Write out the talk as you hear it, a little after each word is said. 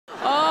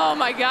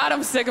my God,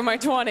 I'm sick of my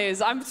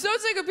 20s. I'm so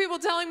sick of people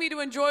telling me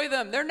to enjoy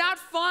them. They're not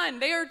fun.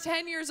 They are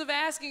 10 years of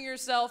asking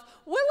yourself,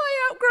 will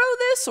I outgrow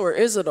this or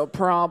is it a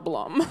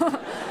problem?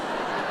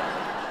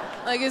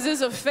 Like, is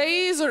this a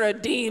phase or a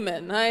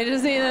demon? I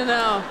just need to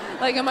know.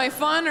 Like, am I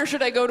fun or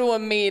should I go to a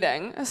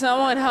meeting?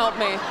 Someone help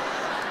me.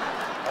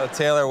 Oh,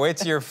 Taylor, wait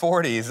till your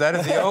 40s. That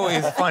is the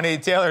always funny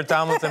Taylor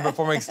Tomlinson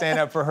performing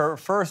stand-up for her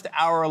first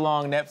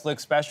hour-long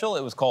Netflix special.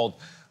 It was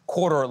called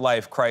Quarter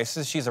Life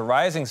Crisis. She's a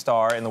rising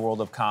star in the world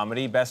of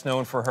comedy, best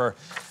known for her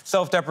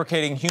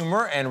self-deprecating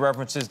humor and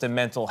references to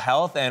mental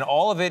health, and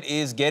all of it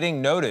is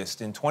getting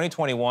noticed. In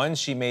 2021,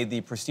 she made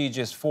the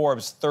prestigious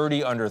Forbes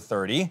 30 Under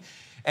 30,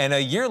 and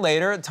a year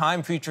later,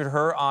 Time featured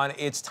her on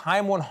its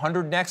Time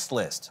 100 Next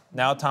list.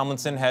 Now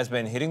Tomlinson has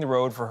been hitting the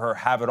road for her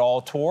Have It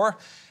All tour,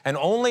 and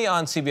only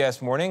on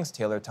CBS Mornings,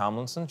 Taylor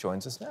Tomlinson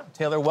joins us now.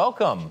 Taylor,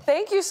 welcome.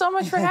 Thank you so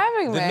much for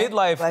having me. The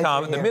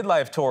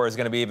midlife tour is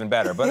going to be even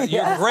better, but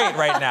you're great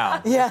right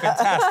now. Yeah. You're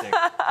fantastic.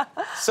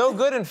 So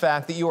good, in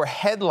fact, that you are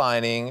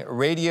headlining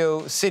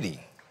Radio City.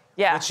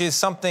 Yeah. Which is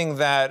something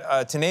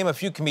that, to name a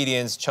few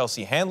comedians,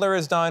 Chelsea Handler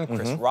has done,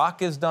 Chris Rock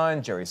has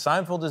done, Jerry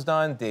Seinfeld has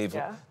done, Dave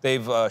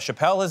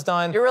Chappelle has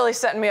done. You're really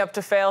setting me up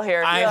to fail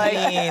here. I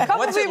mean, a couple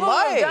what's it people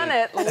like? who've done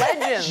it,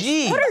 legends.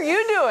 Jeez. What are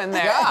you doing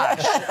there?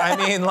 Gosh, I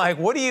mean, like,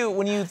 when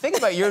you think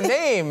about your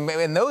name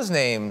and those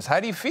names, how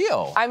do you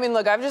feel? I mean,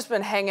 look, I've just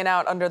been hanging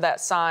out under that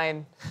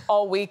sign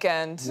all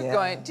weekend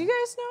going, do you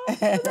guys know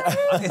who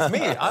that is? It's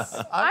me.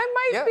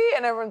 I might be.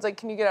 And everyone's like,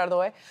 can you get out of the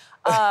way?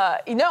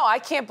 No, I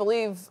can't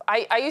believe,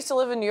 I used to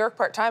live in New York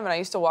part-time and I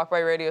used to walk by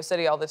Radio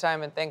City all the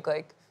time and think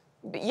like,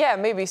 yeah,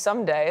 maybe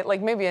someday,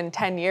 like maybe in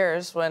 10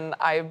 years when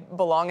I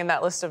belong in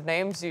that list of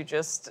names you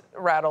just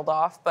rattled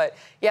off. But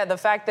yeah, the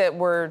fact that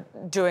we're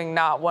doing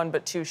not one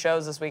but two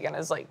shows this weekend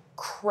is like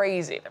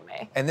crazy to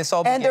me. And this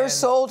all began... And they're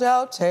sold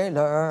out,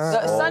 Taylor.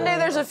 Sunday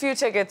there's a few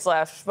tickets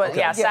left, but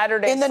yeah,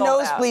 Saturday in the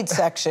sold nosebleed out.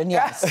 section,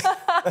 yes.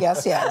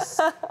 yes.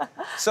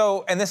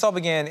 So, and this all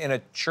began in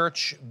a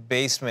church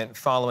basement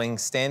following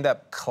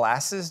stand-up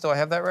classes. Do I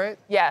have that right?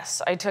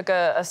 Yes, I took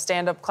a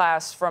stand-up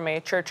class from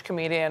a church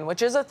comedian,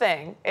 which is a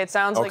thing. It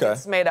sounds like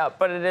it's made up,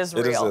 but it is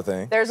real. It is a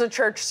thing. There's a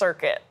church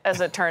circuit,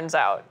 as it turns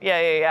out.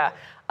 Yeah.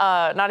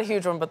 Not a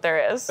huge one, but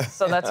there is.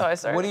 So that's how I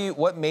started.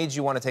 What made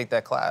you want to take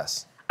that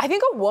class? I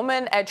think a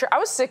woman at church, I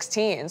was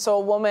 16, so a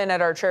woman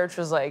at our church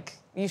was like,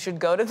 you should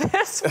go to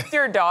this with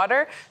your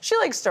daughter. She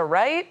likes to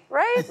write,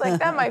 right? Like,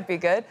 that might be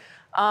good.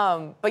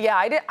 But yeah,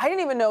 I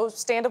didn't even know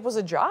stand-up was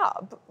a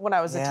job when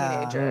I was a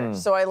teenager.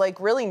 So I like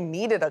really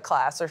needed a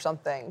class or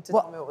something to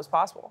tell me what was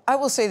possible. I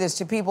will say this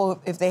to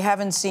people, if they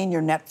haven't seen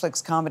your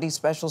Netflix comedy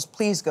specials,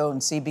 please go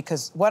and see,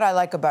 because what I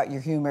like about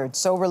your humor, it's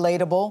so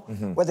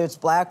relatable, whether it's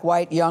black,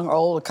 white, young,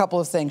 old, a couple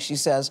of things she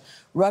says.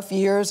 Rough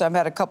years, I've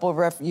had a couple of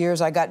rough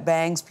years. I got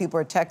bangs, people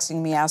are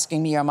texting me,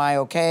 asking me, am I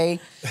okay?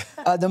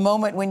 The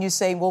moment when you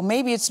say, well,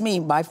 maybe it's me,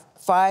 my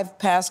 5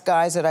 past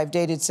guys that I've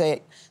dated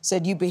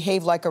said you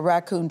behave like a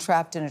raccoon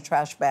trapped in a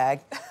trash bag.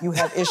 You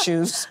have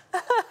issues.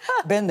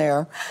 Been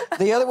there.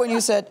 The other one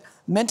you said,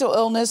 mental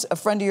illness. A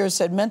friend of yours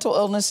said, mental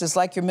illness is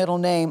like your middle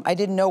name. I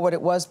didn't know what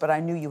it was, but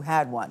I knew you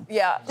had one.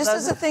 Yeah. This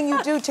is the thing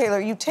you do,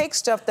 Taylor. You take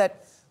stuff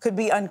that could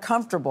be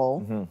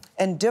uncomfortable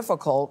and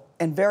difficult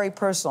and very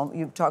personal.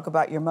 You talk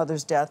about your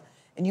mother's death,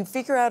 and you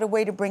figure out a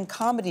way to bring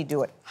comedy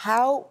to it.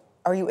 How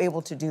are you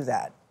able to do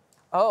that?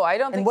 Oh, I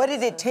don't think... And what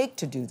did it take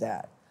to do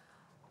that?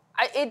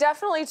 It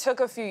definitely took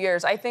a few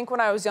years. I think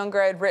when I was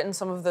younger, I had written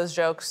some of those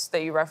jokes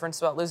that you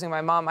referenced about losing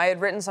my mom. I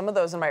had written some of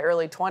those in my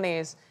early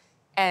 20s,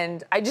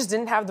 and I just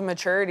didn't have the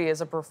maturity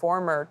as a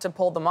performer to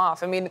pull them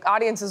off. I mean,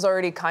 audiences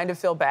already kind of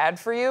feel bad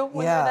for you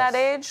when you're that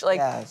age. Like,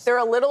 they're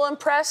a little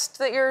impressed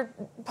that you're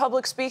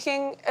public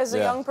speaking as a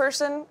young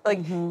person.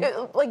 Like,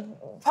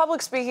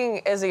 public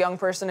speaking as a young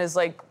person is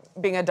like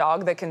being a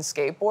dog that can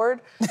skateboard.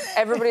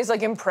 Everybody's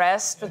like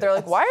impressed, but they're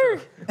like, why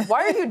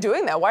are you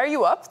doing that? Why are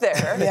you up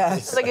there?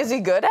 It's like, is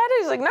he good at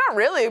it? He's like, not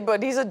really,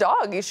 but he's a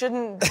dog. He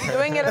shouldn't be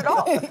doing it at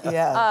all.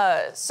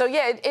 So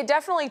yeah, it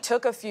definitely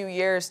took a few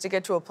years to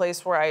get to a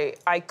place where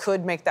I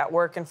could make that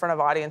work in front of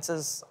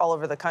audiences all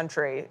over the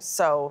country.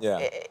 So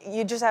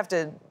you just have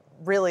to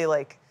really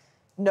like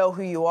know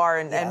who you are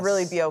and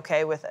really be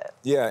okay with it.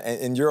 Yeah,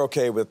 and you're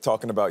okay with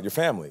talking about your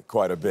family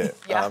quite a bit.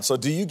 So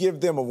do you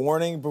give them a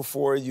warning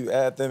before you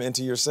add them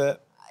into your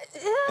set?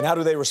 And how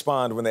do they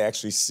respond when they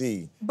actually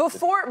see?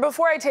 Before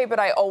I tape it,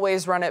 I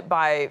always run it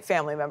by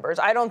family members.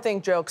 I don't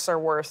think jokes are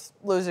worth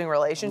losing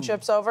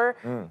relationships over.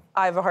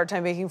 I have a hard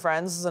time making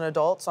friends as an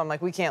adult, so I'm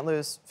like, we can't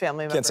lose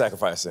family members. Can't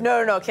sacrifice it.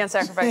 No, can't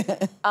sacrifice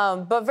it.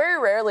 But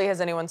very rarely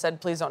has anyone said,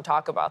 please don't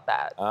talk about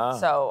that.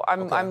 So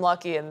I'm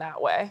lucky in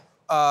that way.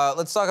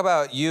 let's talk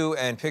about you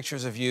and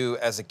pictures of you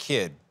as a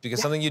kid. Because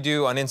something you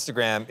do on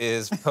Instagram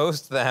is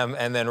post them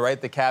and then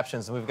write the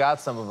captions. And we've got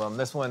some of them.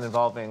 This one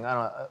involving, I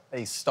don't know,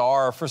 a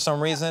star for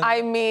some reason.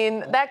 I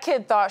mean, that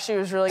kid thought she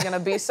was really gonna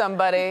be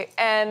somebody.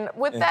 And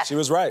with that. She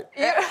was right.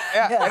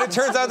 Yeah, and it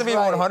turns out to be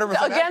 100%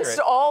 Against accurate.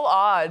 all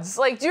odds.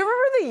 Like, do you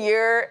remember the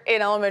year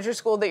in elementary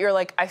school that you're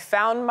like, I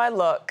found my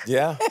look?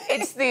 Yeah.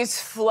 It's these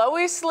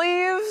flowy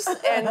sleeves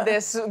and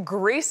this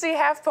greasy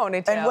half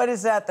ponytail. And what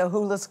is that, the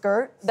hula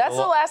skirt? That's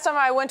the last time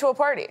I went to a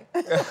party.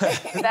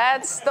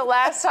 That's the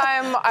last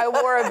time I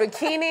wore a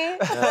bikini.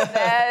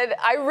 That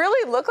I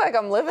really look like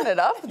I'm living it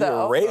up,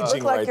 though. You're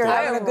raging Look like right you're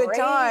there. having a good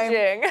time.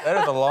 Raging.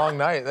 That is a long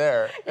night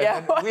there.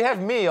 Yeah. And we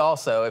have me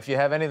also, if you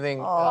have anything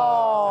to say.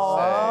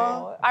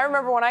 I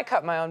remember when I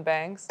cut my own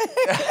bangs. We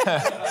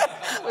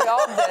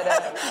all did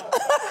it.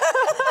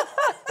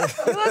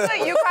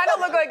 You kind of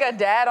look like a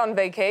dad on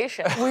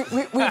vacation.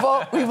 We've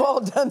all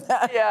done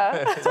that.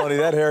 Yeah. Tony,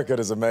 that haircut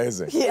is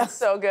amazing. Yeah. It's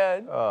so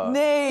good.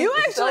 Nate. You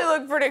actually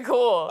look pretty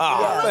cool.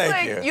 Oh,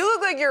 thank you. You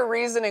look like you're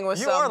reasoning with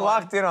You someone. are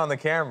locked in on the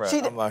camera. She-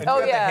 And you Oh,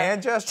 got the yeah.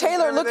 hand gestures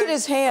Taylor, and look at everything?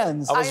 his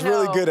hands. I was I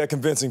really know. good at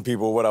convincing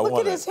people what I Look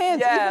wanted. at his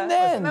hands, Yeah. even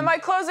then. And my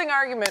closing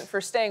argument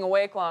for staying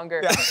awake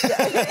longer. That's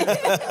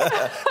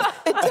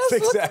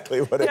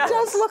exactly what it It is.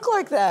 does look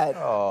like that.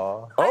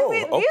 Oh, I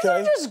mean, these are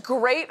okay. just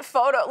great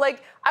photos.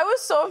 Like, I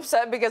was so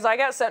upset because I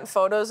got sent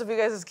photos of you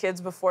guys as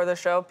kids before the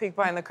show, Peek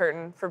Behind the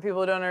Curtain, for people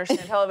who don't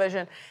understand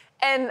television.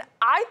 And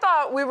I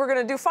thought we were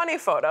gonna do funny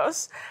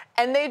photos,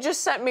 and they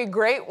just sent me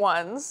great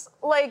ones.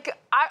 Like,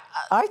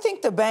 I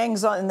think the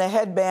bangs on and the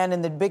headband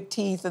and the big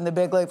teeth and the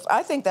big lips,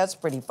 I think that's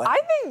pretty funny. I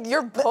think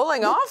you're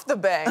pulling off the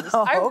bangs.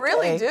 Oh, I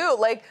really okay. do.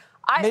 Like,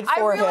 I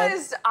Mid-forehead.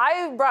 realized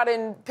I brought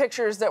in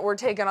pictures that were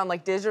taken on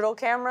like digital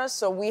cameras,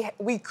 so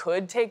we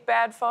could take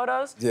bad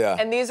photos. Yeah.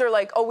 And these are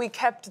like, oh, we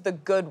kept the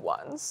good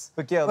ones.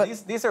 But Gayle,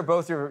 these are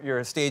both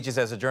your stages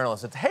as a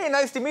journalist. It's, hey,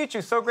 nice to meet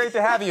you, so great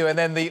to have you. And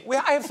then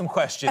I have some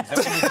questions that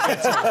we need to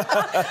get to.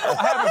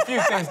 I have a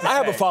few things to say. I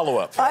have a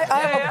follow-up. I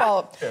have a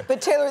follow-up.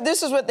 But Taylor,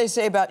 this is what they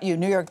say about you,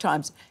 New York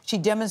Times. She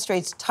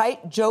demonstrates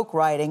tight joke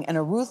writing and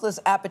a ruthless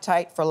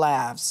appetite for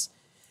laughs.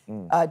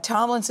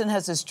 Tomlinson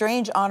has the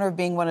strange honor of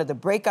being one of the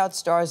breakout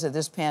stars of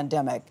this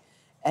pandemic.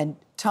 And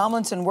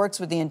Tomlinson works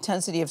with the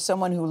intensity of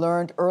someone who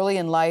learned early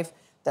in life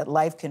that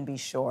life can be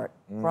short.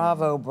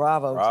 Bravo,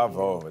 bravo.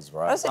 Bravo is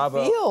right. How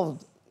does it feel?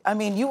 I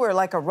mean, you were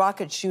like a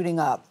rocket shooting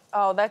up.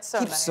 Oh, that's so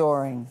Keep nice.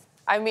 soaring.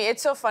 I mean,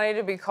 it's so funny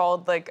to be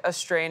called like a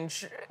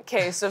strange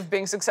case of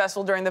being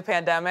successful during the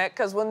pandemic,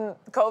 because when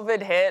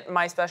COVID hit,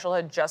 my special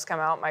had just come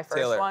out, my first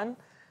Taylor. one.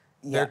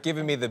 They're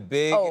giving me the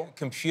big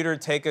computer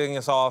taking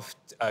us off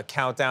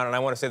countdown, and I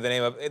want to say the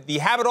name of it. The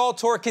Have It All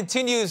Tour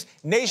continues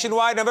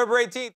nationwide November 18th.